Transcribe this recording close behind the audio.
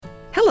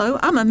Hello,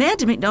 I'm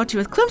Amanda McNulty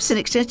with Clemson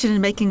Extension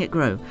and Making It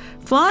Grow.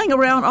 Flying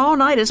around all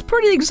night is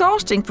pretty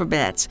exhausting for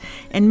bats,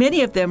 and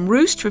many of them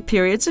roost for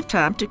periods of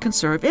time to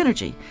conserve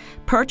energy.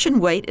 Perch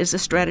and wait is a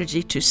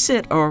strategy to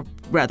sit, or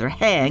rather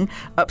hang,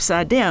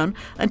 upside down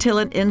until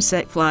an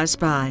insect flies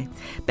by.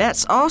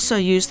 Bats also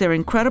use their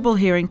incredible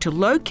hearing to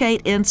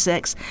locate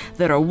insects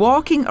that are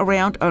walking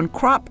around on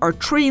crop or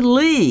tree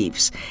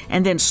leaves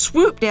and then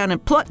swoop down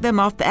and pluck them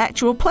off the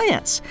actual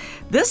plants.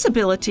 This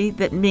ability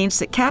that means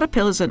that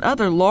caterpillars and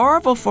other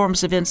larval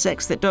forms of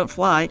insects that don't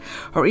fly,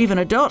 or even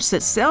adults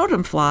that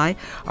seldom fly,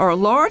 are a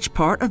large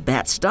part of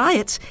bats'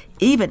 diets.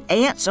 Even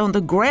ants on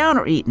the ground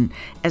are eaten,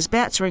 as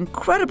bats are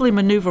incredibly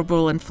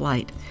maneuverable in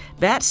flight.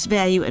 Bats'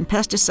 value in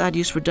pesticide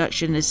use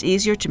reduction is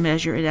easier to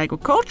measure in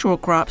agricultural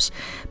crops,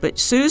 but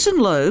Susan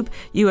Loeb,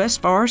 U.S.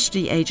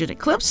 Forestry Agent at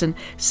Clemson,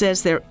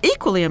 says they're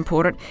equally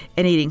important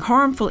in eating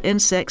harmful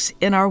insects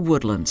in our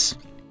woodlands.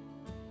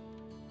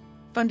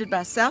 Funded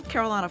by South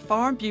Carolina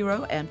Farm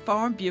Bureau and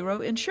Farm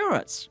Bureau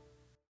Insurance.